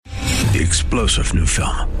The explosive new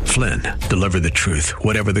film, Flynn, deliver the truth,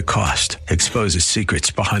 whatever the cost, exposes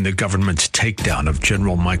secrets behind the government's takedown of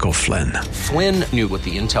General Michael Flynn. Flynn knew what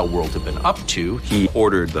the intel world had been up to. He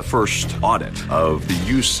ordered the first audit of the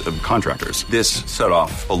use of contractors. This set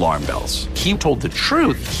off alarm bells. He told the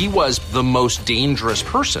truth. He was the most dangerous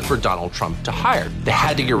person for Donald Trump to hire. They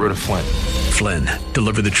had to get rid of Flynn. Flynn,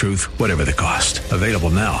 deliver the truth, whatever the cost. Available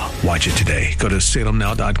now. Watch it today. Go to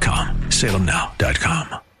salemnow.com.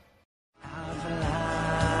 salemnow.com.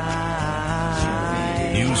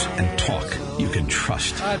 News and talk you can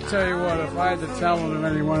trust. I tell you what, if I had the talent of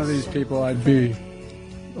any one of these people, I'd be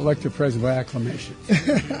elected president by acclamation.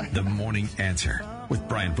 The Morning Answer with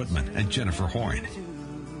Brian Whitman and Jennifer Horn.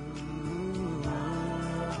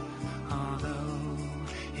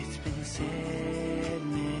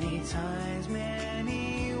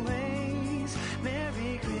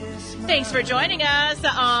 Thanks for joining us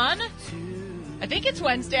on, I think it's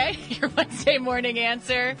Wednesday, your Wednesday Morning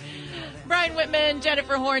Answer. Brian Whitman,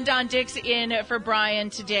 Jennifer Horn, Don Dix in for Brian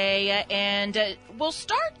today. And we'll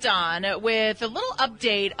start, Don, with a little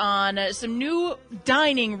update on some new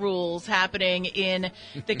dining rules happening in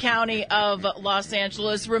the county of Los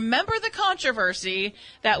Angeles. Remember the controversy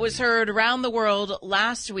that was heard around the world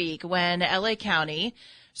last week when L.A. County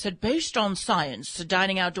said based on science,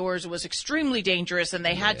 dining outdoors was extremely dangerous, and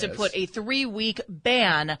they had to put a 3-week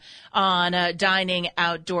ban on dining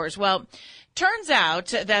outdoors. Well, turns out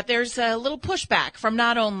that there's a little pushback from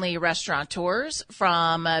not only restaurateurs,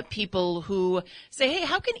 from people who say, hey,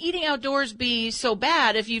 how can eating outdoors be so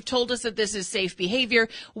bad if you've told us that this is safe behavior?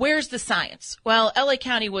 Where's the science? Well, LA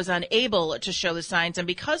County was unable to show the science, and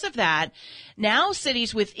because of that, now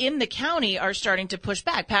cities within the county are starting to push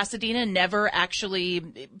back. Pasadena never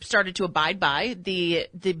actually started to abide by the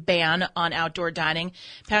ban on outdoor dining.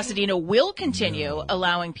 Pasadena will continue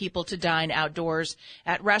allowing people to dine outdoors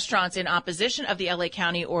at restaurants in opposition of the LA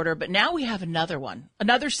County order, but now we have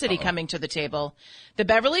another city coming to the table. The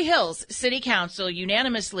Beverly Hills City Council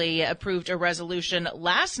unanimously approved a resolution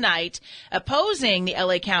last night opposing the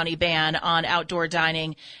LA County ban on outdoor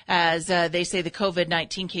dining, as they say the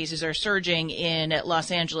COVID-19 cases are surging in Los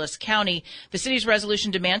Angeles County. The city's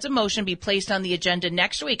resolution demands a motion be placed on the agenda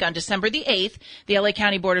next week on December the 8th. The LA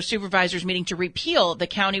County Board of Supervisors meeting to repeal the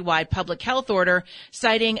countywide public health order,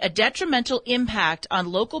 citing a detrimental impact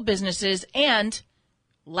on local businesses and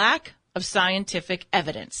lack of scientific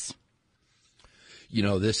evidence. You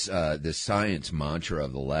know, this science mantra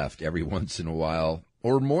of the left, every once in a while,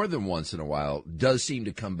 or more than once in a while, does seem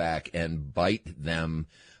to come back and bite them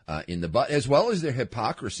in the butt, as well as their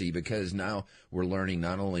hypocrisy, because now we're learning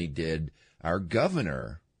not only did our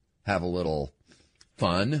governor have a little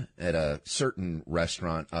fun at a certain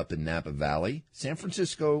restaurant up in Napa Valley, San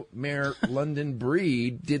Francisco Mayor London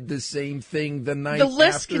Breed did the same thing the night after. The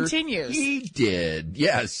list continues. He did,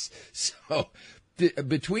 yes. So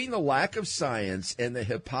between the lack of science and the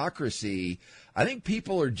hypocrisy, I think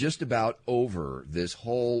people are just about over this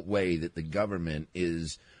whole way that the government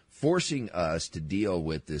is forcing us to deal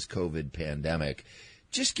with this COVID pandemic.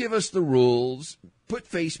 Just give us the rules, put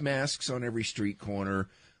face masks on every street corner,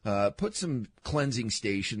 put some cleansing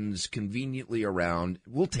stations conveniently around.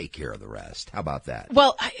 We'll take care of the rest. How about that?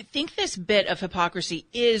 Well, I think this bit of hypocrisy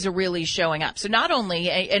is really showing up. So not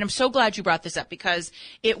only, and I'm so glad you brought this up, because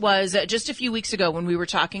it was just a few weeks ago when we were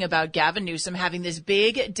talking about Gavin Newsom having this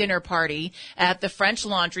big dinner party at the French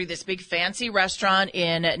Laundry, this big fancy restaurant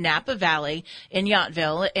in Napa Valley in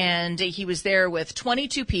Yountville. And he was there with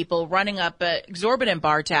 22 people running up exorbitant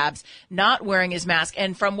bar tabs, not wearing his mask.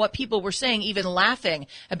 And from what people were saying, even laughing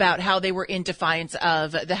about how they were in defiance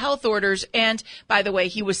of the health orders. And by the way,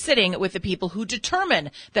 he was sitting with the people who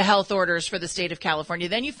determine the health orders for the state of California.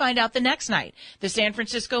 Then you find out the next night, the San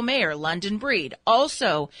Francisco mayor, London Breed,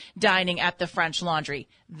 also dining at the French Laundry.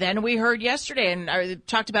 Then we heard yesterday, and I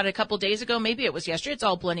talked about it a couple days ago, maybe it was yesterday, it's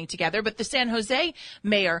all blending together, but the San Jose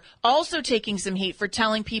mayor also taking some heat for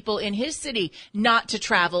telling people in his city not to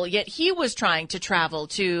travel, yet he was trying to travel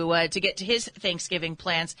to get to his Thanksgiving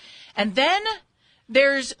plans. And then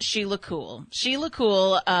there's Sheila Kuehl. Sheila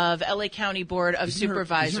Kuehl of LA County Board of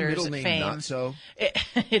Supervisors is her middle name fame. Not so?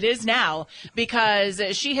 It is now, because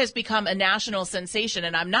she has become a national sensation,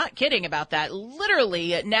 and I'm not kidding about that.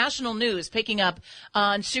 Literally, national news picking up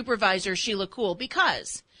on Supervisor Sheila Kuehl,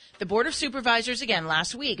 because the Board of Supervisors, again,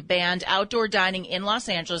 last week, banned outdoor dining in Los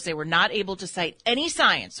Angeles. They were not able to cite any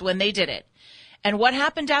science when they did it. And what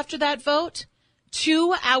happened after that vote?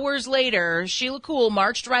 2 hours later, Sheila Kuehl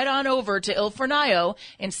marched right on over to Il Fornaio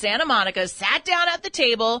in Santa Monica, sat down at the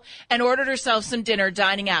table, and ordered herself some dinner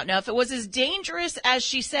dining out. Now, if it was as dangerous as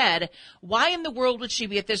she said, why in the world would she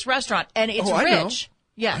be at this restaurant? And it's rich.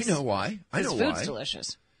 Yes. I know why. The food's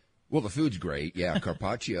delicious. Well, the food's great. Yeah,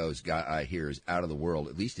 Carpaccio's I hear is out of the world.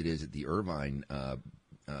 At least it is at the Irvine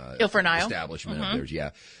establishment of theirs.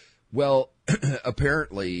 Yeah. Well,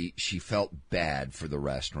 apparently she felt bad for the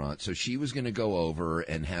restaurant, so she was going to go over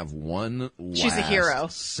and have one She's a hero.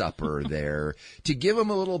 supper there to give them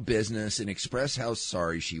a little business and express how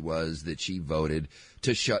sorry she was that she voted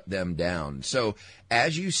to shut them down. So,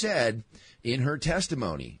 as you said in her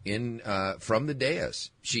testimony from the dais,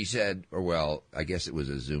 she said, I guess it was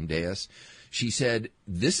a Zoom dais, she said,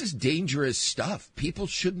 "This is dangerous stuff. People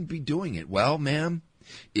shouldn't be doing it." Well, ma'am,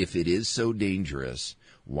 if it is so dangerous,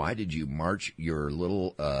 why did you march your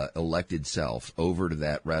little elected self over to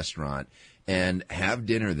that restaurant and have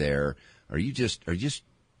dinner there? Are you just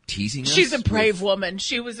teasing us? She's a brave woman.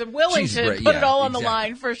 She was willing to put it all on the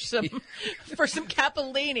line for some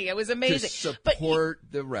capellini. It was amazing. To support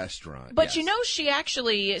the restaurant. But she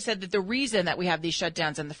actually said that the reason that we have these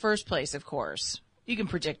shutdowns in the first place, of course, you can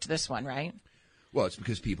predict this one, right? Well, it's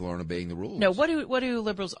because people aren't obeying the rules. No, what do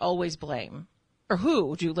liberals always blame? Or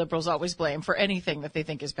who do liberals always blame for anything that they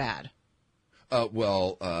think is bad? How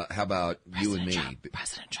about you and me?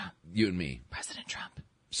 President Trump. You and me. President Trump.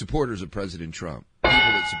 Supporters of President Trump. People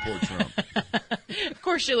that support Trump. Of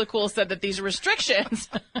course, Sheila Kuehl said that these restrictions,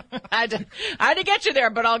 I had to get you there,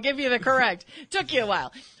 but I'll give you the correct. Took you a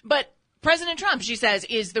while. But President Trump, she says,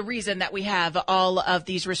 is the reason that we have all of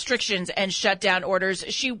these restrictions and shutdown orders.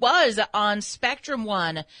 She was on Spectrum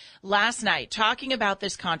One last night talking about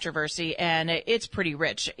this controversy, and it's pretty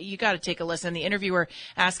rich. You got to take a listen. The interviewer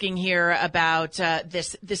asking here about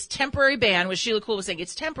this temporary ban, which Sheila Kuehl was saying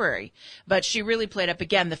it's temporary, but she really played up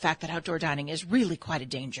again the fact that outdoor dining is really quite a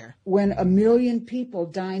danger. When 1 million people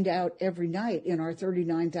dined out every night in our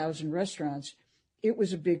 39,000 restaurants, it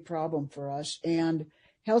was a big problem for us, and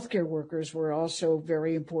healthcare workers were also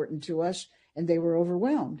very important to us, and they were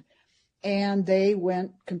overwhelmed. And they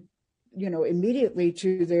went, immediately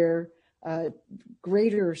to their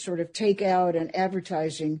greater sort of takeout and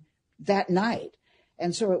advertising that night.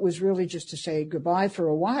 And so it was really just to say goodbye for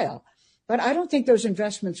a while. But I don't think those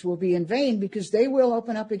investments will be in vain because they will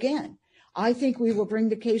open up again. I think we will bring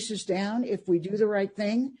the cases down if we do the right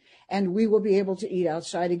thing, and we will be able to eat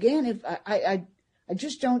outside again. I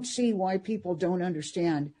just don't see why people don't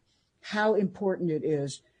understand how important it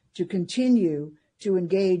is to continue to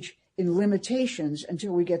engage in limitations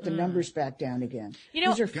until we get the numbers back down again.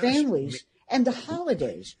 These are families and the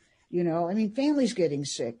holidays, families getting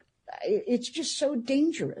sick. It's just so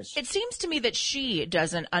dangerous. It seems to me that she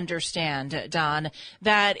doesn't understand, Don,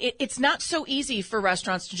 that it's not so easy for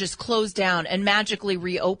restaurants to just close down and magically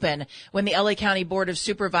reopen when the LA County Board of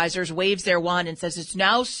Supervisors waves their wand and says it's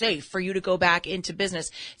now safe for you to go back into business.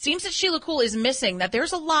 It seems that Sheila Kuehl is missing that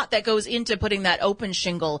there's a lot that goes into putting that open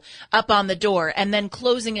shingle up on the door and then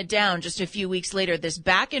closing it down just a few weeks later. This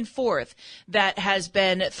back and forth that has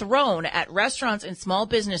been thrown at restaurants and small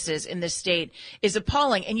businesses in this state is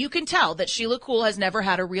appalling. And you can tell that Sheila Kuehl has never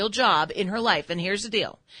had a real job in her life. And here's the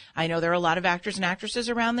deal. I know there are a lot of actors and actresses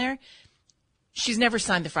around there. She's never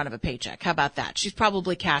signed the front of a paycheck. How about that? She's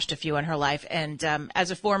probably cashed a few in her life. And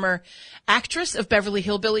as a former actress of Beverly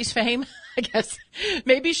Hillbillies fame, I guess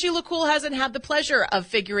maybe Sheila Kuehl hasn't had the pleasure of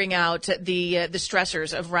figuring out the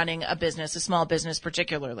stressors of running a business, a small business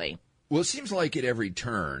particularly. Well, it seems like at every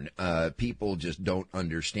turn, people just don't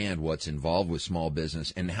understand what's involved with small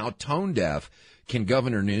business and how tone deaf can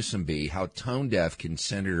Governor Newsom be, how tone deaf can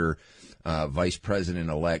Senator Vice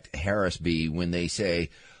President-elect Harris be when they say,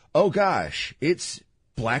 oh, gosh, it's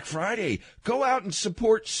Black Friday. Go out and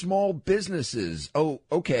support small businesses. Oh,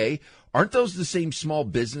 okay. Aren't those the same small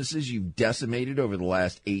businesses you've decimated over the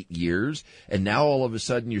last 8 years? And now all of a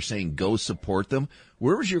sudden you're saying go support them?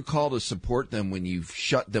 Where was your call to support them when you've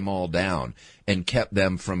shut them all down and kept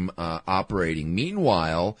them from operating?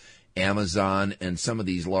 Meanwhile, Amazon and some of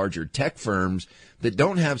these larger tech firms that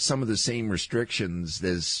don't have some of the same restrictions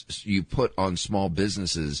as you put on small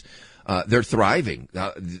businesses, they're thriving.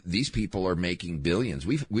 These people are making billions.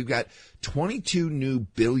 We've got 22 new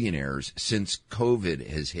billionaires since COVID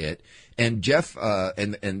has hit, and Jeff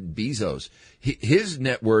and Bezos, his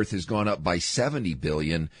net worth has gone up by $70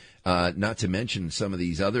 billion. Not to mention some of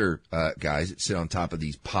these other guys that sit on top of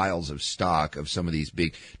these piles of stock of some of these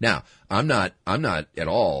big. Now, I'm not at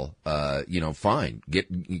all, fine.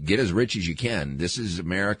 Get as rich as you can. This is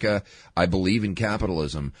America. I believe in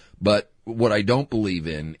capitalism, but what I don't believe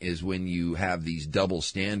in is when you have these double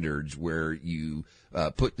standards where you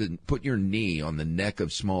put your knee on the neck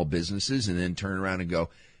of small businesses and then turn around and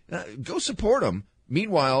go support them.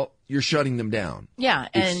 Meanwhile, you're shutting them down. Yeah,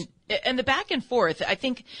 and And the back and forth, I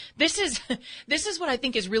think this is what I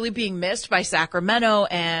think is really being missed by Sacramento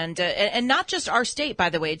and not just our state, by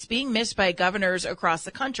the way. It's being missed by governors across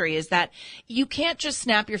the country, is that you can't just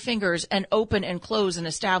snap your fingers and open and close an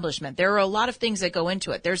establishment. There are a lot of things that go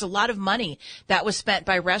into it. There's a lot of money that was spent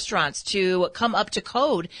by restaurants to come up to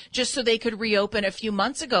code just so they could reopen a few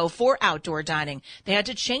months ago for outdoor dining. They had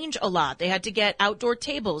to change a lot. They had to get outdoor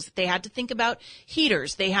tables. They had to think about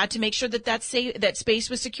heaters. They had to make sure that space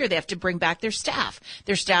was secure. They have to bring back their staff.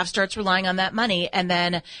 Their staff starts relying on that money. And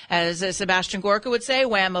then, as Sebastian Gorka would say,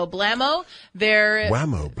 whammo blammo, they're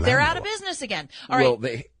out of business again. All right. Well,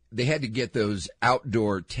 they had to get those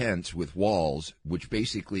outdoor tents with walls, which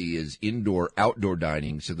basically is outdoor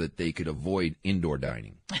dining, so that they could avoid indoor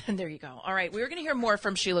dining. There you go. All right. We're going to hear more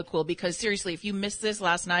from Sheila Kuehl, because seriously, if you missed this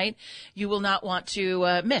last night, you will not want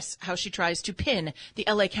to miss how she tries to pin the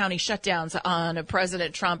LA County shutdowns on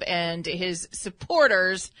President Trump and his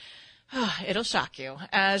supporters. It'll shock you.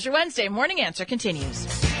 As your Wednesday morning answer continues.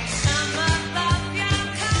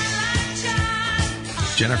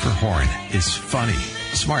 Jennifer Horn is funny,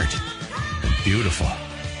 smart, and beautiful.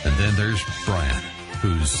 And then there's Brian,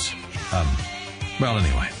 who's,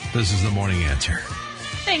 anyway, this is the morning answer.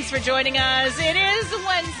 Thanks for joining us. It is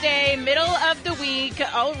Wednesday, middle of the week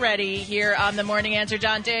already here on the Morning Answer.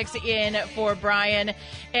 John Dix in for Brian.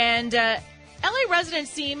 And LA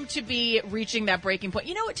residents seem to be reaching that breaking point.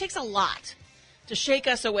 You know, it takes a lot to shake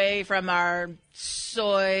us away from our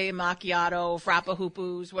soy macchiato,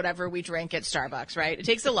 frappahoopus, whatever we drink at Starbucks, right? It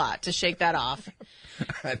takes a lot to shake that off.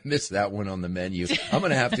 I missed that one on the menu. I'm going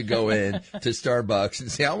to have to go in to Starbucks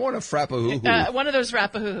and say, I want a frappahoopoo. One of those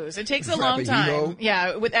frappahoopus. It takes a long time.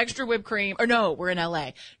 Yeah, with extra whipped cream. Or no, we're in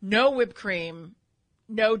LA. No whipped cream,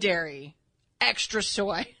 no dairy, extra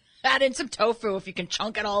soy. Add in some tofu if you can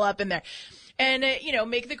chunk it all up in there. And,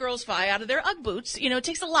 make the girls fly out of their Ugg boots. It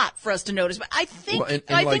takes a lot for us to notice. But I think,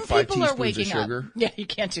 I think people are waking up. Yeah, you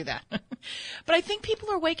can't do that. But I think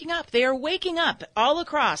people are waking up. They are waking up all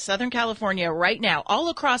across Southern California right now, all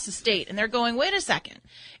across the state. And they're going, wait a second.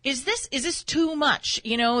 Is this too much?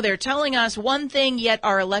 They're telling us one thing, yet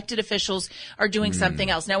our elected officials are doing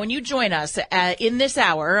something else. Now, when you join us in this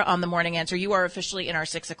hour on the Morning Answer, you are officially in our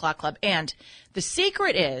 6 o'clock club. And the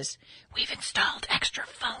secret is we've installed extra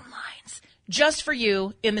phone lines just for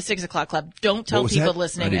you in the 6 o'clock club. Don't tell people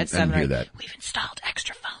listening at 7. I didn't hear that. We've installed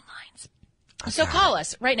extra phone lines. So call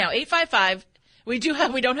us right now, 855. We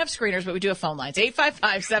don't have screeners, but we do have phone lines.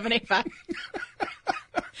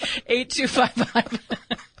 855-785-8255.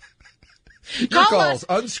 Your calls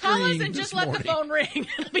unscreened. Call us and just let the phone ring.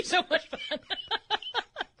 It'll be so much fun.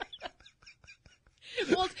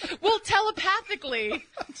 We'll telepathically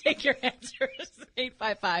take your answers.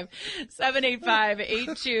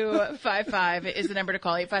 855-785-8255 is the number to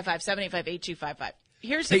call. 855-785-8255.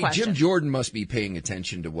 Here's the question. Jim Jordan must be paying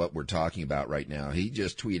attention to what we're talking about right now. He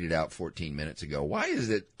just tweeted out 14 minutes ago, why is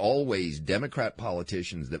it always Democrat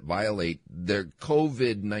politicians that violate their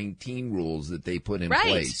COVID-19 rules that they put in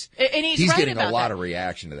place? And he's right getting about a lot that. of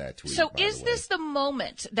reaction to that tweet. So is this the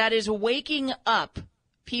moment that is waking up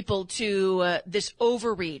people to this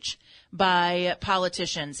overreach by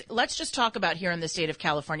politicians? Let's just talk about here in the state of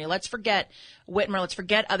California. Let's forget Whitmer. Let's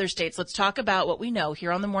forget other states. Let's talk about what we know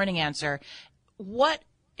here on the Morning Answer. What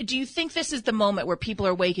do you think this is the moment where people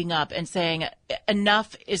are waking up and saying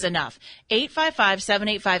enough is enough?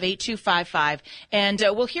 855-785-8255. And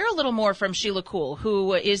we'll hear a little more from Sheila Kuehl,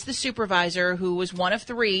 who is the supervisor, who was one of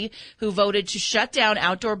 3 who voted to shut down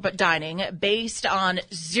outdoor dining based on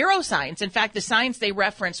zero science. In fact, the science they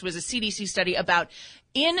referenced was a CDC study about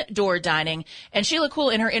indoor dining. And Sheila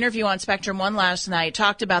Kuehl, in her interview on Spectrum One last night,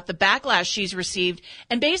 talked about the backlash she's received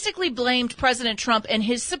and basically blamed President Trump and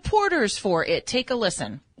his supporters for it. Take a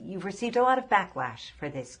listen. You've received a lot of backlash for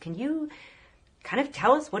this. Can you kind of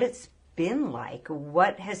tell us what it's been like?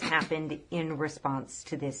 What has happened in response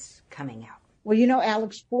to this coming out? Well,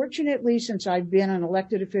 Alex, fortunately, since I've been an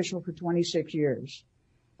elected official for 26 years,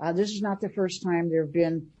 this is not the first time there have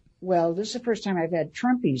been this is the first time I've had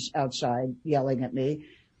Trumpies outside yelling at me,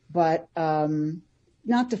 but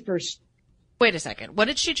not the first. Wait a second. What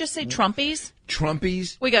did she just say? Trumpies?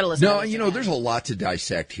 Trumpies? We got to listen. No, there's a lot to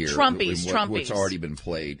dissect here. Trumpies. What's already been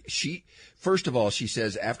played. First of all, she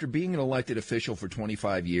says after being an elected official for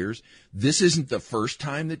 25 years, this isn't the first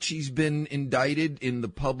time that she's been indicted in the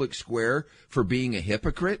public square for being a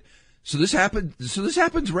hypocrite. So this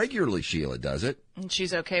happens regularly, Sheila, does it? And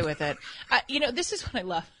she's okay with it. This is what I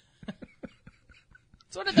love.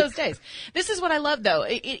 It's one of those days. This is what I love, though.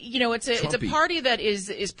 It's a party that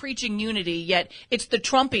is preaching unity, yet it's the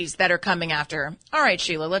Trumpies that are coming after her. All right,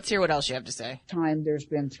 Sheila, let's hear what else you have to say. Time there's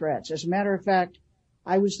been threats. As a matter of fact,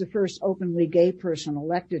 I was the first openly gay person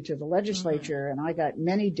elected to the legislature, and I got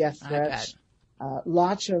many death threats,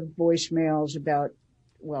 lots of voicemails about,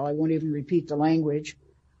 well, I won't even repeat the language.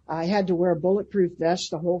 I had to wear a bulletproof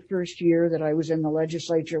vest the whole first year that I was in the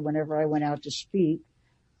legislature whenever I went out to speak.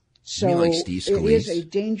 So it is a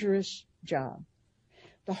dangerous job.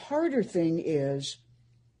 The harder thing is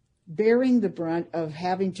bearing the brunt of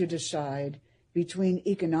having to decide between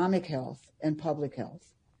economic health and public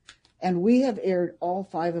health. And we have erred, all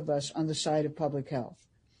five of us, on the side of public health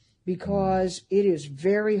because it is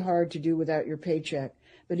very hard to do without your paycheck,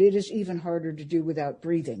 but it is even harder to do without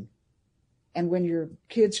breathing. And when your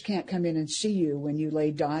kids can't come in and see you when you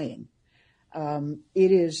lay dying,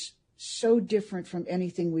 it is so different from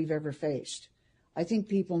anything we've ever faced. I think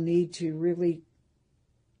people need to really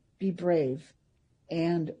be brave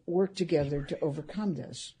and work together to overcome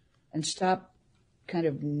this and stop kind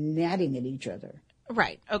of nagging at each other.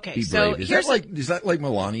 Right. Okay. Be so brave. Is that like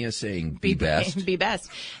Melania saying be best? Be best.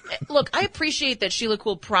 Look, I appreciate that Sheila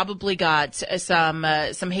Kuehl probably got some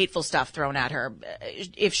hateful stuff thrown at her.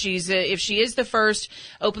 If she is the first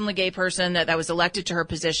openly gay person that was elected to her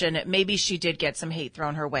position, maybe she did get some hate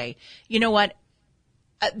thrown her way. You know what?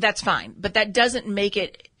 That's fine, but that doesn't make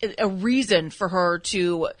it a reason for her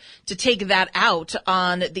to take that out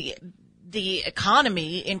on the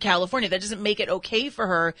economy in California. That doesn't make it okay for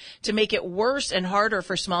her to make it worse and harder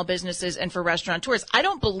for small businesses and for restaurateurs. I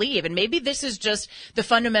don't believe, and maybe this is just the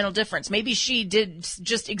fundamental difference. Maybe she did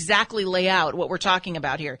just exactly lay out what we're talking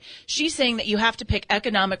about here. She's saying that you have to pick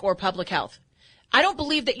economic or public health. I don't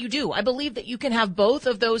believe that you do. I believe that you can have both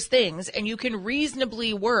of those things and you can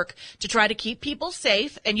reasonably work to try to keep people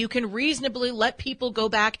safe and you can reasonably let people go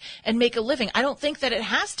back and make a living. I don't think that it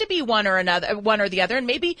has to be one or the other. And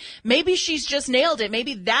maybe she's just nailed it.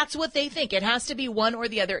 Maybe that's what they think. It has to be one or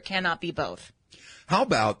the other. It cannot be both. How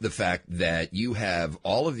about the fact that you have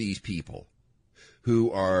all of these people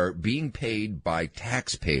who are being paid by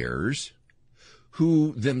taxpayers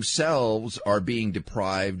who themselves are being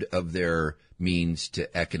deprived of their means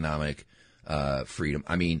to economic freedom?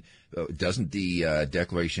 I mean, doesn't the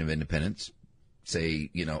Declaration of Independence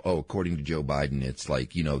say, according to Joe Biden, it's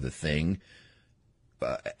like, the thing?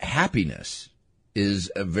 Happiness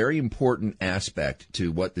is a very important aspect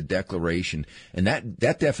to what the Declaration, and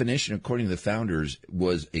that definition, according to the founders,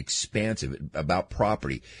 was expansive about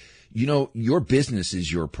property. Your business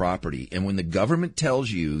is your property. And when the government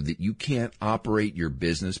tells you that you can't operate your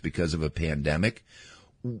business because of a pandemic,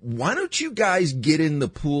 why don't you guys get in the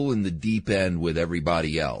pool in the deep end with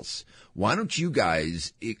everybody else? Why don't you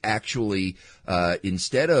guys actually,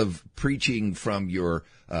 instead of preaching from your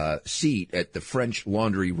seat at the French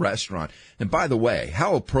Laundry restaurant, and by the way,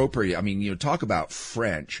 how appropriate, talk about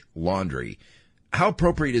French Laundry. How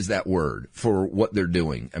appropriate is that word for what they're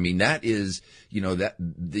doing? I mean, that is, that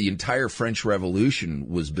the entire French Revolution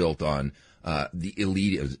was built on the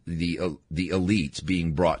elites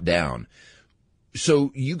being brought down.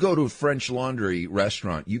 So you go to a French Laundry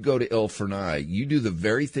restaurant, you go to Il Fornai, you do the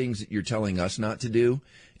very things that you're telling us not to do,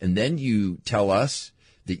 and then you tell us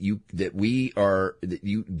that you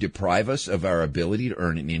deprive us of our ability to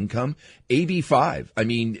earn an income.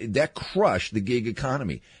 AB5, that crushed the gig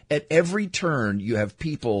economy. At every turn, you have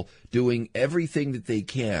people doing everything that they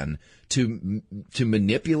can to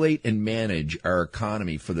manipulate and manage our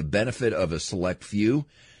economy for the benefit of a select few.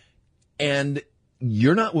 And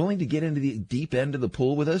you're not willing to get into the deep end of the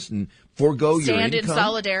pool with us and forego your income? Stand in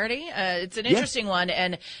solidarity. It's an interesting one.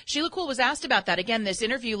 And Sheila Kuehl was asked about that. Again, this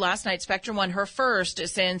interview last night, Spectrum won her first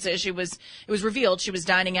since it was revealed she was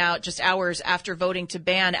dining out just hours after voting to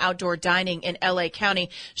ban outdoor dining in L.A.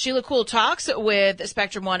 County. Sheila Kuehl talks with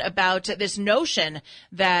Spectrum One about this notion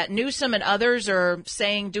that Newsom and others are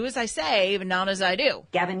saying, do as I say, but not as I do.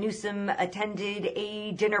 Gavin Newsom attended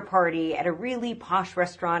a dinner party at a really posh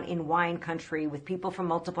restaurant in wine country with people from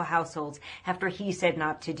multiple households after he said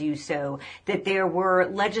not to do so. That there were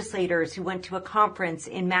legislators who went to a conference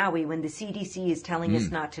in Maui when the CDC is telling us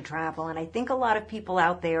not to travel. And I think a lot of people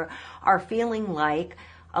out there are feeling like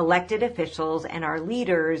elected officials and our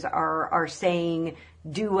leaders are saying,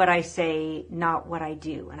 do what I say, not what I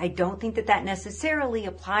do. And I don't think that necessarily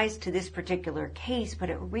applies to this particular case, but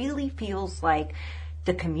it really feels like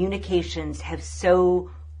the communications have so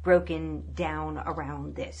broken down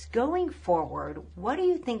around this. Going forward, what do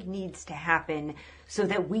you think needs to happen so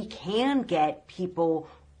that we can get people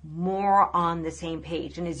more on the same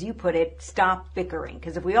page? And as you put it, stop bickering.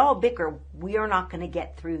 Because if we all bicker, we are not going to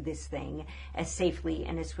get through this thing as safely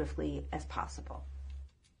and as swiftly as possible.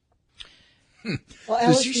 Well,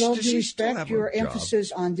 Alice, with all due respect, your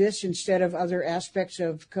emphasis on this instead of other aspects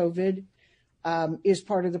of COVID is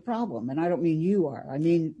part of the problem. And I don't mean you are. I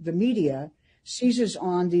mean the media seizes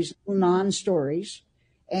on these non-stories,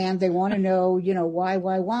 and they want to know,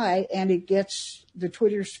 why, and it gets the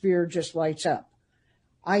Twitter sphere just lights up.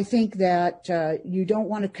 I think that you don't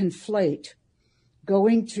want to conflate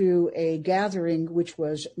going to a gathering which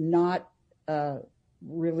was not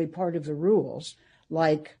really part of the rules,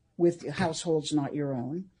 like with households not your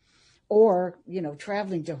own, or,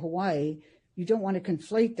 traveling to Hawaii. You don't want to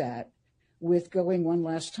conflate that with going one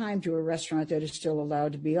last time to a restaurant that is still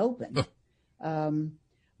allowed to be open.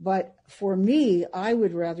 But for me, I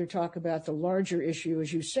would rather talk about the larger issue,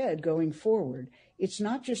 as you said, going forward. It's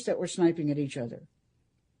not just that we're sniping at each other.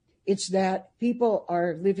 It's that people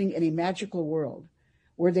are living in a magical world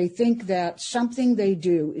where they think that something they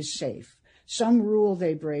do is safe, some rule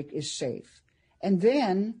they break is safe. And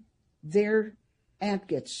then their aunt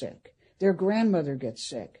gets sick, their grandmother gets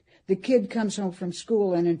sick, the kid comes home from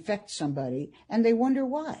school and infects somebody, and they wonder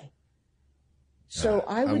why. So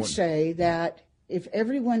I would say that if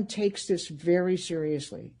everyone takes this very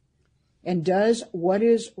seriously and does what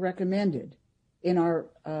is recommended in our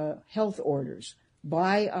health orders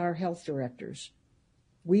by our health directors,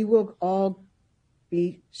 we will all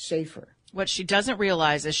be safer. What she doesn't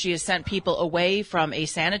realize is she has sent people away from a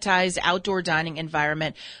sanitized outdoor dining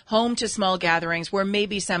environment home to small gatherings where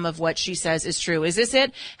maybe some of what she says is true. Is this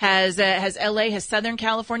it? Has LA, has Southern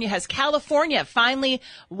California, has California finally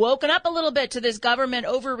woken up a little bit to this government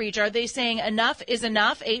overreach? Are they saying enough is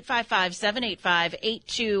enough?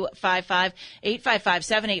 855-785-8255,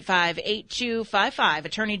 855-785-8255.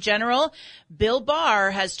 Attorney General Bill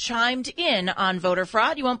Barr has chimed in on voter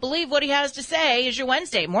fraud. You won't believe what he has to say. Is your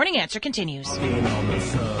Wednesday Morning Answer continues.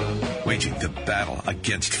 Waging the battle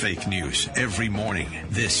against fake news every morning.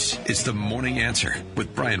 This is the Morning Answer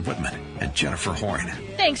with Brian Whitman and Jennifer Horn.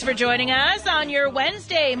 Thanks for joining us on your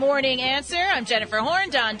Wednesday Morning Answer. I'm Jennifer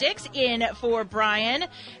Horn, Don Dix in for Brian.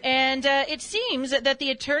 And it seems that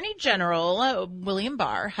the Attorney General, William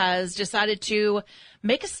Barr, has decided to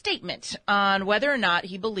make a statement on whether or not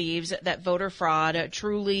he believes that voter fraud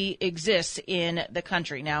truly exists in the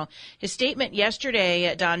country. Now, his statement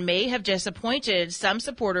yesterday, Don, may have disappointed some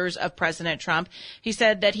supporters of President Trump. He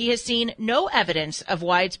said that he has seen no evidence of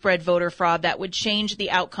widespread voter fraud that would change the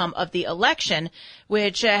outcome of the election,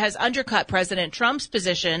 which has undercut President Trump's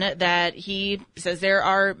position that he says there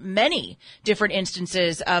are many different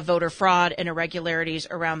instances of voter fraud and irregularities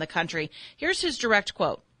around the country. Here's his direct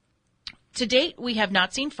quote. To date, we have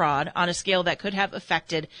not seen fraud on a scale that could have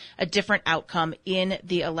affected a different outcome in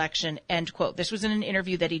the election, end quote. This was in an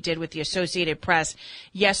interview that he did with the Associated Press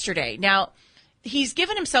yesterday. Now, he's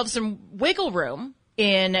given himself some wiggle room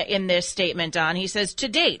in this statement, Don. He says, to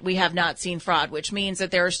date, we have not seen fraud, which means that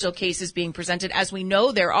there are still cases being presented. As we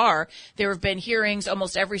know, there have been hearings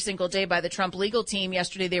almost every single day by the Trump legal team.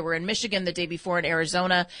 Yesterday, they were in Michigan, the day before in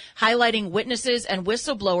Arizona, highlighting witnesses and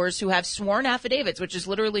whistleblowers who have sworn affidavits, which is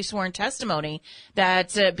literally sworn testimony,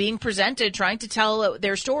 that's being presented, trying to tell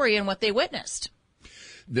their story and what they witnessed.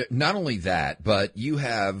 Not only that, but you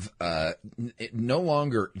have no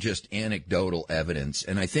longer just anecdotal evidence.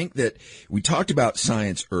 And I think that we talked about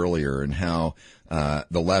science earlier and how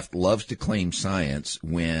the left loves to claim science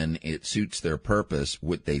when it suits their purpose,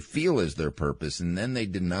 what they feel is their purpose, and then they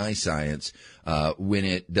deny science when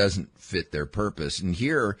it doesn't fit their purpose. And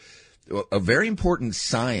here, a very important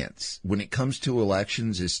science when it comes to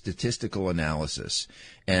elections is statistical analysis.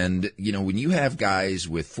 And, when you have guys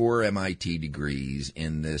with 4 MIT degrees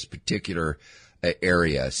in this particular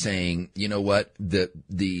area saying, you know what,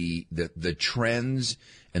 the trends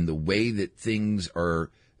and the way that things are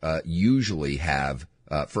usually have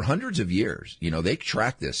for hundreds of years, they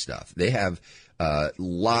track this stuff. They have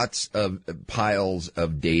lots of piles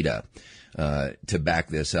of data to back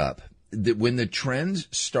this up. When the trends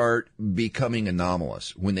start becoming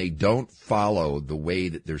anomalous, when they don't follow the way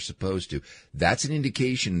that they're supposed to, that's an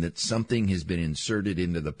indication that something has been inserted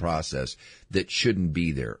into the process that shouldn't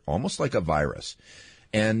be there, almost like a virus.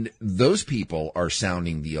 And those people are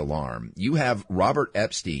sounding the alarm. You have Robert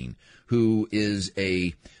Epstein, who is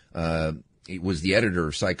he was the editor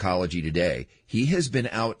of Psychology Today. He has been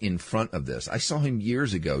out in front of this. I saw him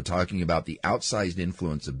years ago talking about the outsized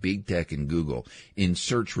influence of big tech and Google in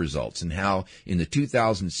search results and how in the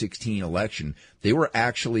 2016 election, they were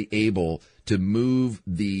actually able to move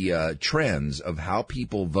the trends of how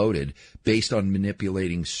people voted based on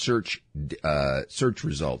manipulating search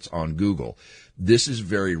results on Google. This is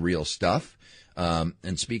very real stuff.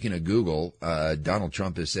 And speaking of Google, Donald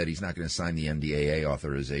Trump has said he's not going to sign the NDAA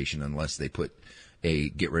authorization unless they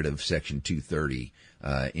get rid of Section 230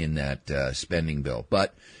 in that spending bill.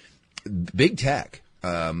 But big tech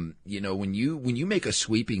When you make a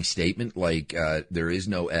sweeping statement like there is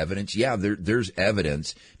no evidence, there's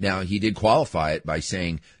evidence. Now, he did qualify it by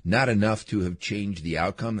saying not enough to have changed the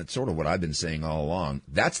outcome. That's sort of what I've been saying all along.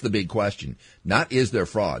 That's the big question. Not is there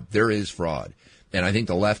fraud. There is fraud. And I think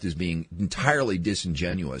the left is being entirely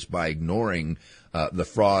disingenuous by ignoring the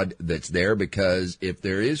fraud that's there, because if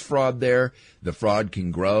there is fraud there, the fraud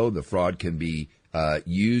can grow. The fraud can be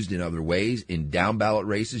used in other ways in down ballot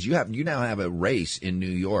races. You now have a race in New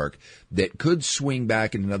York that could swing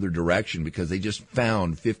back in another direction because they just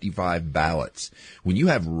found 55 ballots. When you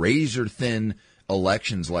have razor thin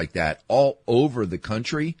elections like that all over the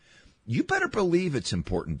country, you better believe it's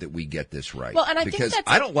important that we get this right. Well, and I because think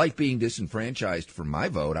I don't like being disenfranchised for my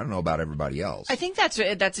vote. I don't know about everybody else. I think that's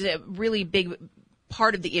a really big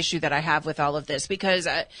part of the issue that I have with all of this, because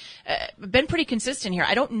I've been pretty consistent here.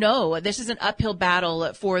 I don't know. This is an uphill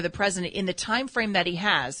battle for the president in the time frame that he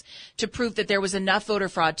has to prove that there was enough voter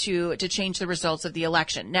fraud to change the results of the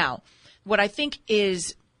election. Now, what I think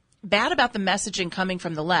is bad about the messaging coming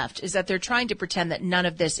from the left is that they're trying to pretend that none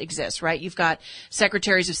of this exists, right? You've got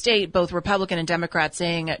secretaries of state, both Republican and Democrat,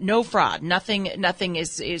 saying no fraud, nothing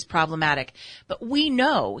is problematic. But we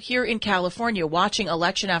know here in California, watching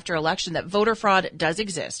election after election, that voter fraud does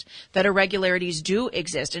exist, that irregularities do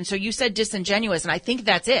exist. And so you said disingenuous, and I think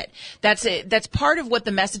that's it. That's part of what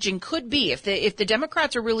the messaging could be. If the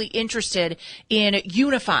Democrats are really interested in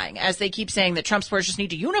unifying, as they keep saying that Trump supporters just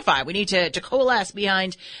need to unify, we need to coalesce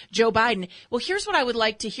behind Joe Biden. Well, here's what I would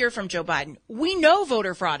like to hear from Joe Biden. We know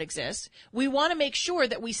voter fraud exists. We want to make sure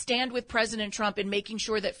that we stand with President Trump in making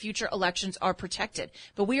sure that future elections are protected.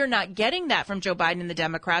 But we are not getting that from Joe Biden and the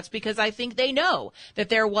Democrats, because I think they know that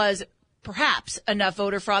there was perhaps enough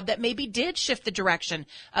voter fraud that maybe did shift the direction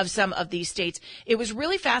of some of these states. It was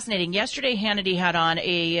really fascinating. Yesterday, Hannity had on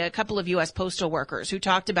a couple of U.S. postal workers who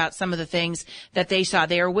talked about some of the things that they saw.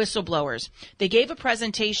 They are whistleblowers. They gave a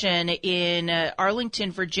presentation in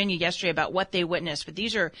Arlington, Virginia yesterday about what they witnessed. But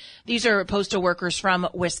these are postal workers from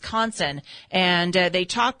Wisconsin, and they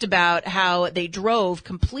talked about how they drove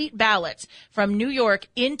complete ballots from New York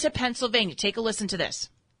into Pennsylvania. Take a listen to this.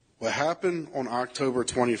 What happened on October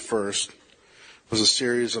 21st was a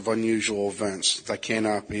series of unusual events that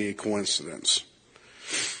cannot be a coincidence.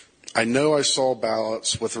 I know I saw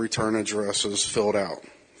ballots with return addresses filled out,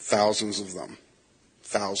 thousands of them,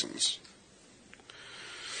 thousands,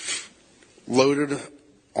 loaded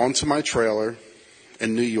onto my trailer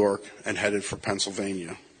in New York and headed for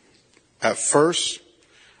Pennsylvania. At first,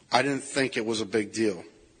 I didn't think it was a big deal.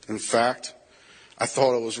 In fact, I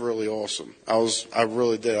thought it was really awesome. I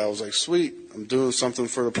really did. I was like, sweet, I'm doing something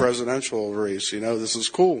for the presidential race. This is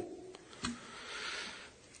cool.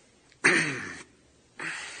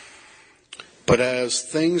 But as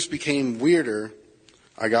things became weirder,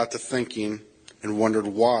 I got to thinking and wondered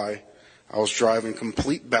why I was driving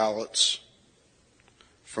complete ballots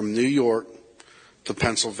from New York to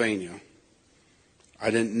Pennsylvania.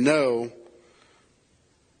 I didn't know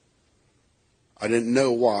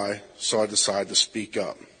why, so I decided to speak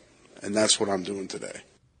up. And that's what I'm doing today.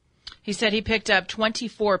 He said he picked up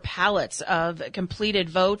 24 pallets of completed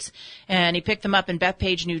votes, and he picked them up in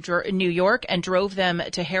Bethpage, New York, and drove them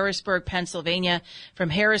to Harrisburg, Pennsylvania. From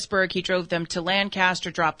Harrisburg, he drove them to Lancaster,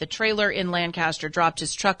 dropped the trailer in Lancaster, dropped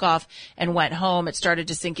his truck off, and went home. It started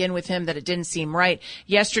to sink in with him that it didn't seem right.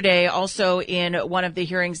 Yesterday, also in one of the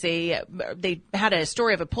hearings, they had a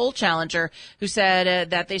story of a poll challenger who said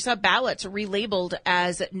that they saw ballots relabeled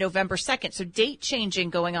as November 2nd. So date changing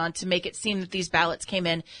going on to make it seem that these ballots came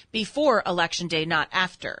in before Election Day, not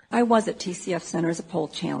after. I was at TCF Center as a poll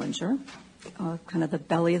challenger, kind of the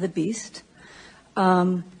belly of the beast.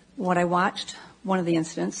 What I watched, one of the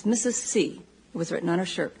incidents, Mrs. C, it was written on her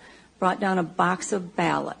shirt, brought down a box of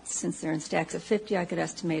ballots. Since they're in stacks of 50, I could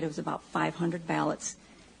estimate it was about 500 ballots.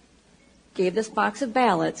 Gave this box of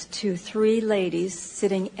ballots to 3 ladies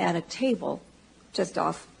sitting at a table just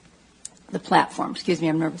off the platform. Excuse me,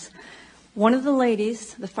 I'm nervous. One of the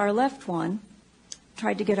ladies, the far left one,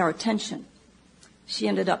 tried to get our attention. She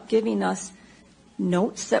ended up giving us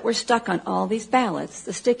notes that were stuck on all these ballots,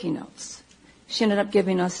 the sticky notes. She ended up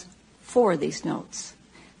giving us 4 of these notes.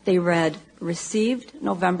 They read, received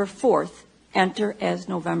November 4th, enter as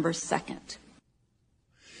November 2nd.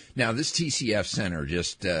 Now, this TCF Center,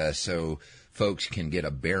 just so folks can get a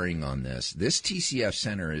bearing on this TCF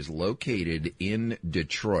Center is located in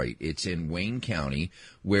Detroit. It's in Wayne County,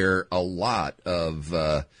 where a lot of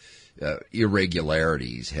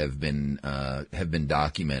irregularities have been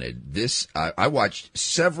documented. I watched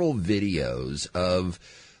several videos of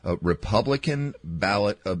Republican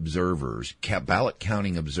ballot observers, ballot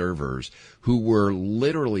counting observers, who were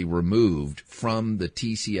literally removed from the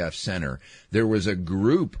TCF Center. There was a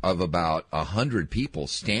group of about 100 people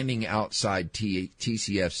standing outside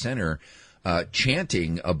TCF Center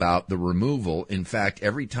chanting about the removal. In fact,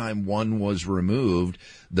 every time one was removed,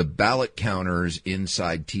 the ballot counters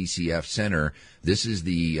inside TCF Center, this is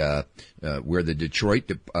the where the Detroit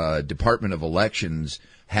Department of Elections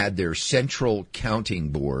had their central counting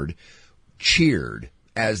board, cheered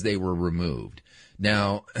as they were removed.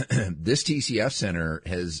 Now, this TCF Center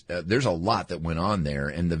has, there's a lot that went on there,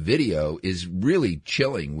 and the video is really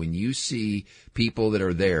chilling when you see people that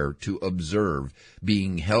are there to observe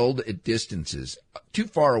being held at distances too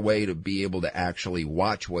far away to be able to actually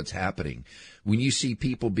watch what's happening. When you see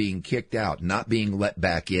people being kicked out, not being let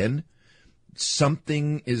back in,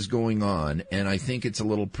 something is going on, and I think it's a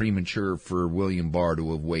little premature for William Barr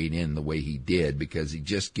to have weighed in the way he did, because he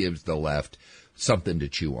just gives the left something to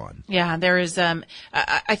chew on. Yeah, there is, I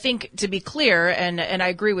think, to be clear, and I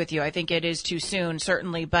agree with you, I think it is too soon,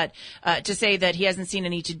 certainly, but to say that he hasn't seen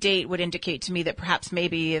any to date would indicate to me that perhaps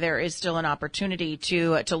maybe there is still an opportunity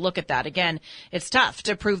to look at that. Again, it's tough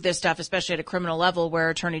to prove this stuff, especially at a criminal level where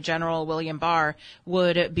Attorney General William Barr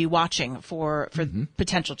would be watching for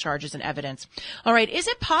potential charges and evidence. All right, is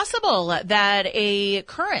it possible that a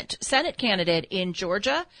current Senate candidate in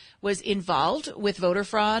Georgia was involved with voter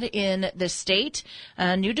fraud in the state?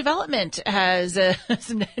 New development has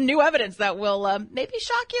some new evidence that will maybe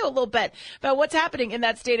shock you a little bit about what's happening in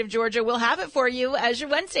that state of Georgia. We'll have it for you as your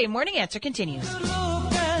Wednesday Morning Answer continues.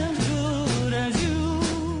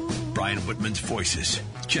 Brian Whitman's voices,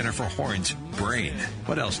 Jennifer Horn's brain.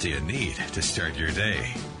 What else do you need to start your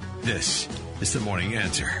day? This is the Morning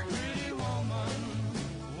Answer.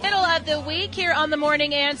 Middle of the week here on the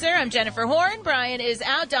Morning Answer. I'm Jennifer Horn. Brian is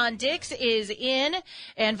out. Don Dix is in.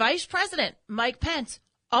 And Vice President Mike Pence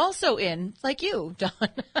also in, like you, Don.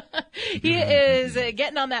 He is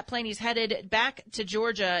getting on that plane. He's headed back to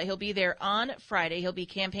Georgia. He'll be there on Friday. He'll be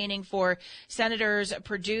campaigning for Senators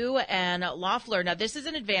Perdue and Loeffler. Now, this is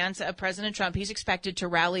in advance of President Trump. He's expected to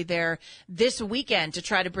rally there this weekend to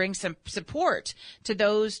try to bring some support to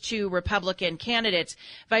those two Republican candidates.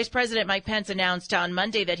 Vice President Mike Pence announced on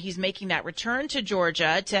Monday that he's making that return to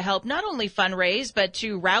Georgia to help not only fundraise, but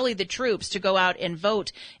to rally the troops to go out and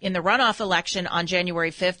vote in the runoff election on January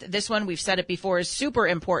 5th. This one, we've said it before, is super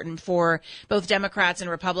important for both Democrats and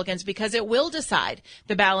Republicans because it will decide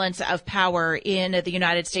the balance of power in the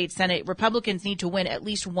United States Senate. Republicans need to win at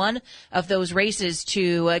least one of those races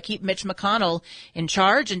to keep Mitch McConnell in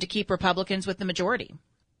charge and to keep Republicans with the majority.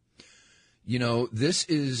 You know, this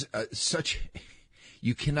is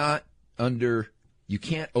you can't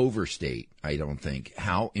overstate, I don't think,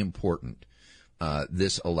 how important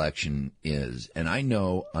this election is. And I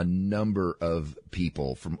know a number of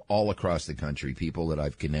people from all across the country, people that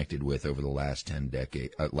I've connected with over the last 10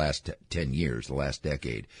 years, the last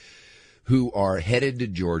decade, who are headed to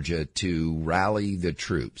Georgia to rally the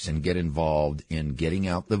troops and get involved in getting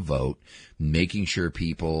out the vote, making sure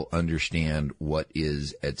people understand what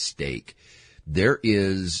is at stake. There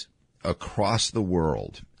is across the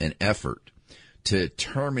world an effort to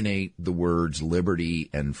terminate the words liberty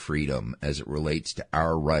and freedom as it relates to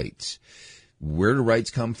our rights. Where do rights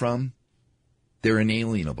come from? They're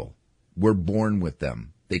inalienable. We're born with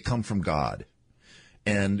them. They come from God.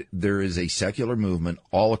 And there is a secular movement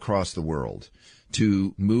all across the world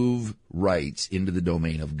to move rights into the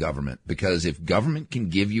domain of government. Because if government can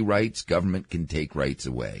give you rights, government can take rights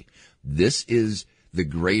away. This is the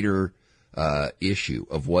greater issue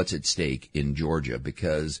of what's at stake in Georgia,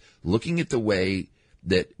 because looking at the way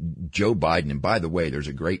that Joe Biden, and by the way, there's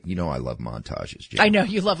a great, I love montages, Jim. I know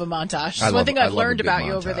you love a montage. It's one thing I've learned about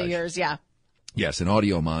you over the years. Yeah. Yes, an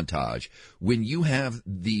audio montage. When you have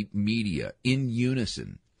the media in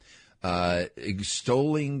unison,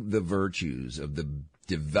 extolling the virtues of the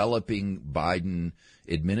developing Biden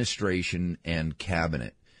administration and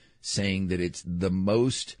cabinet, saying that it's the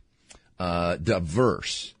most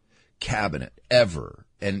diverse cabinet ever,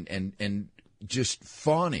 and just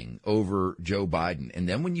fawning over Joe Biden. And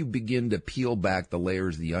then when you begin to peel back the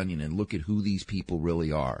layers of the onion and look at who these people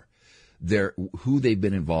really are, who they've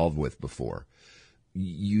been involved with before,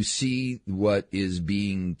 you see what is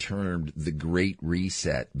being termed the Great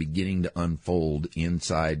Reset beginning to unfold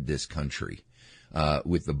inside this country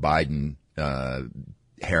with the Biden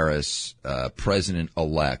Harris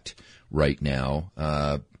president-elect right now.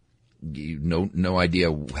 No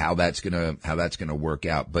idea how that's gonna work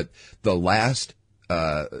out. But the last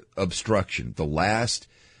obstruction, the last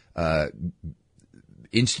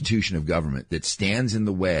institution of government that stands in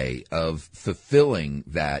the way of fulfilling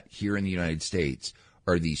that here in the United States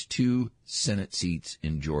are these 2 Senate seats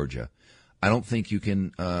in Georgia. I don't think you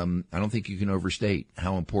can overstate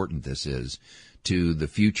how important this is to the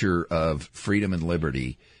future of freedom and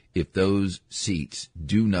liberty if those seats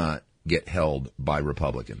do not get held by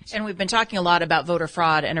Republicans. And we've been talking a lot about voter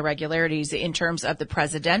fraud and irregularities in terms of the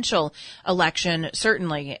presidential election,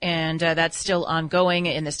 certainly. And that's still ongoing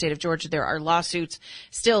in the state of Georgia. There are lawsuits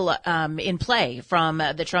still in play from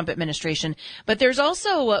the Trump administration. But there's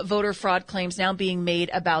also voter fraud claims now being made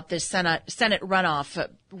about this Senate runoff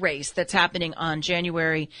race that's happening on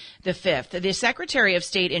January the 5th. The Secretary of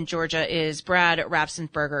State in Georgia is Brad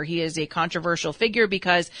Raffensperger. He is a controversial figure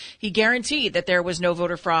because he guaranteed that there was no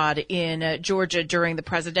voter fraud in Georgia during the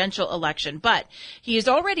presidential election. But he is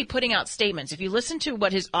already putting out statements. If you listen to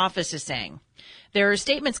what his office is saying, there are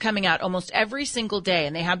statements coming out almost every single day,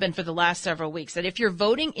 and they have been for the last several weeks, that if you're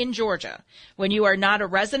voting in Georgia when you are not a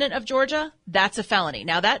resident of Georgia, that's a felony.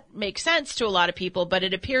 Now, that makes sense to a lot of people, but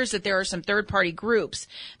it appears that there are some third-party groups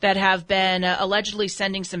that have been allegedly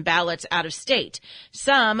sending some ballots out of state.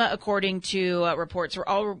 Some, according to reports,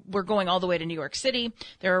 were going all the way to New York City.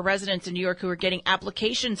 There are residents in New York who are getting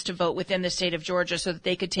applications to vote within the state of Georgia so that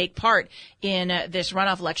they could take part in this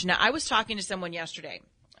runoff election. Now, I was talking to someone yesterday,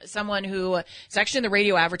 someone who is actually in the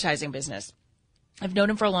radio advertising business. I've known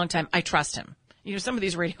him for a long time. I trust him. You know, some of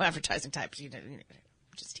these radio advertising types,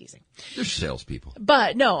 just teasing. They're salespeople.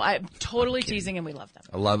 But no, I'm totally teasing, and we love them.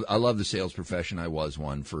 I love the sales profession. I was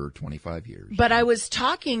one for 25 years. But I was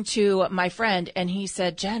talking to my friend, and he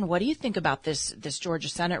said, Jen, what do you think about this Georgia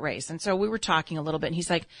Senate race? And so we were talking a little bit, and he's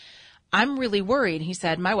like, I'm really worried. He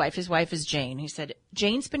said, his wife is Jane. He said,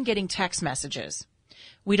 Jane's been getting text messages.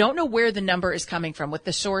 We don't know where the number is coming from, what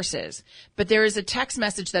the source is, but there is a text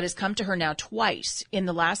message that has come to her now twice in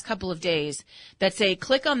the last couple of days that say,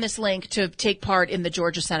 click on this link to take part in the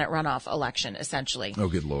Georgia Senate runoff election, essentially. Oh,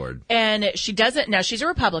 good Lord. And she doesn't. Now, she's a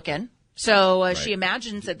Republican, so right. She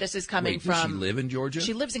imagines that this is coming Wait, from. Does she live in Georgia?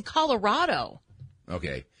 She lives in Colorado.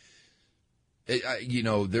 Okay.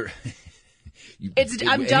 There.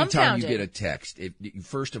 I'm dumbfounded. Anytime you get a text,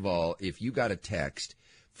 first of all, if you got a text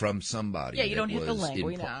from somebody. Yeah, you don't hit the link.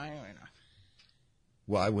 We know.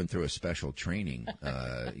 Well, I went through a special training,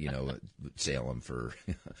 at Salem for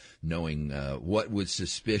knowing what was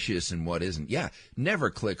suspicious and what isn't. Yeah, never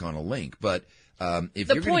click on a link. But if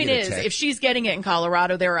the you're point get is, a text, if she's getting it in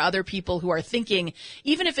Colorado, there are other people who are thinking,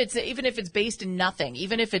 even if it's based in nothing,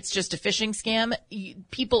 even if it's just a phishing scam,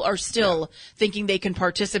 people are still thinking they can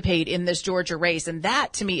participate in this Georgia race, and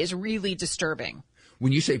that to me is really disturbing.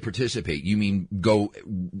 When you say participate, you mean go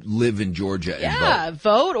live in Georgia and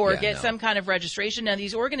vote or get some kind of registration. Now,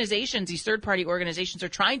 these organizations, these third-party organizations are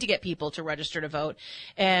trying to get people to register to vote,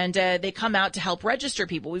 and they come out to help register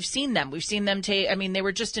people. We've seen them. They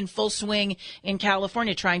were just in full swing in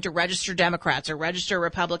California trying to register Democrats or register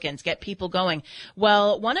Republicans, get people going.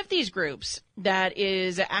 Well, one of these groups that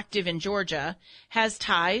is active in Georgia has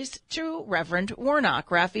ties to Reverend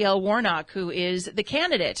Warnock, Raphael Warnock, who is the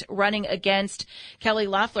candidate running against Kelly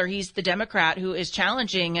Loeffler. He's the Democrat who is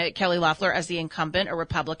challenging Kelly Loeffler as the incumbent, a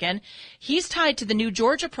Republican. He's tied to the New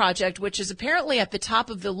Georgia Project, which is apparently at the top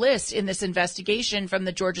of the list in this investigation from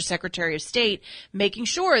the Georgia Secretary of State, making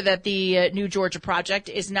sure that the New Georgia Project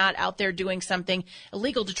is not out there doing something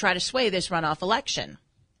illegal to try to sway this runoff election.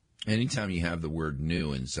 Anytime you have the word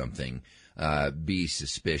new in something, be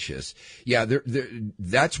suspicious. Yeah,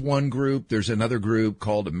 that's one group. There's another group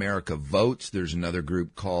called America Votes. There's another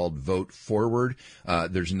group called Vote Forward.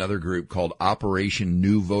 There's another group called Operation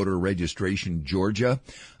New Voter Registration Georgia.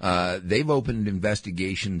 They've opened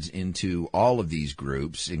investigations into all of these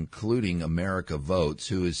groups, including America Votes,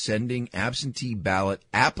 who is sending absentee ballot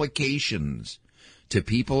applications to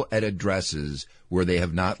people at addresses where they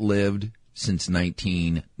have not lived since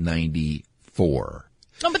 1994.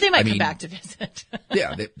 Oh, but they might come back to visit.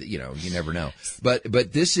 Yeah, you never know.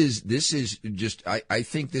 But this is just, I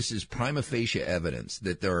think this is prima facie evidence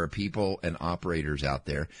that there are people and operators out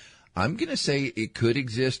there. I'm going to say it could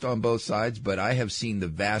exist on both sides, but I have seen the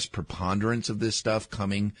vast preponderance of this stuff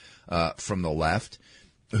coming from the left,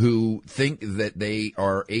 who think that they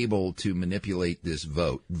are able to manipulate this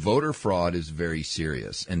vote. Voter fraud is very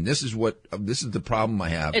serious. And this is the problem I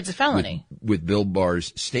have. It's a felony. With Bill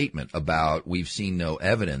Barr's statement about we've seen no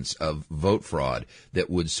evidence of vote fraud that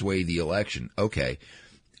would sway the election. Okay.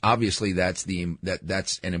 Obviously that's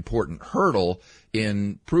an important hurdle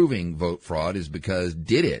in proving vote fraud, is because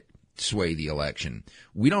did it sway the election?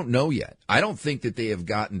 We don't know yet. I don't think that they have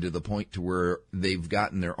gotten to the point to where they've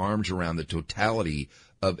gotten their arms around the totality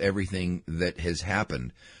of everything that has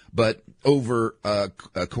happened. But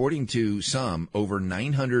according to some, over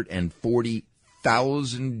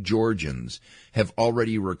 940,000 Georgians have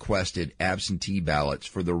already requested absentee ballots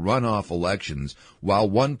for the runoff elections, while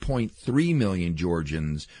 1.3 million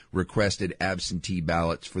Georgians requested absentee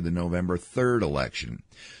ballots for the November 3rd election.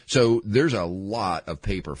 So there's a lot of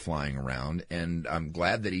paper flying around, and I'm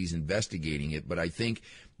glad that he's investigating it, but I think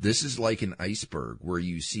this is like an iceberg where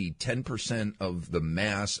you see 10% of the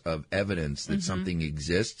mass of evidence that something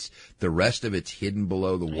exists. The rest of it's hidden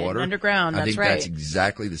below the water. Underground, that's right. I think that's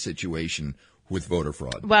exactly the situation with voter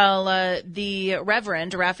fraud. Well, the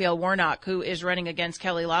Reverend Raphael Warnock, who is running against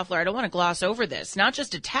Kelly Loeffler, I don't want to gloss over this, not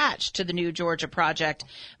just attached to the New Georgia Project,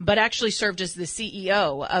 but actually served as the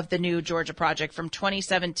CEO of the New Georgia Project from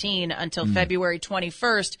 2017 until February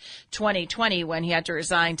 21st, 2020, when he had to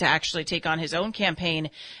resign to actually take on his own campaign.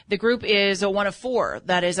 The group is one of four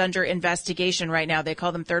that is under investigation right now. They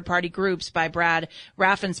call them third-party groups by Brad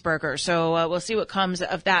Raffensperger. So we'll see what comes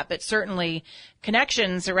of that, but certainly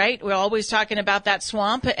connections, right? We're always talking about that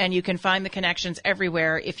swamp, and you can find the connections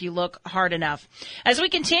everywhere if you look hard enough. As we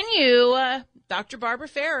continue, Dr. Barbara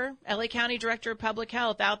Ferrer, LA County Director of Public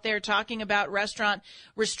Health, out there talking about restaurant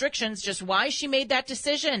restrictions, just why she made that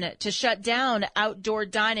decision to shut down outdoor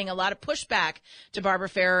dining. A lot of pushback to Barbara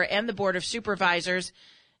Ferrer and the Board of Supervisors.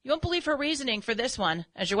 You won't believe her reasoning for this one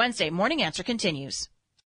as your Wednesday Morning Answer continues.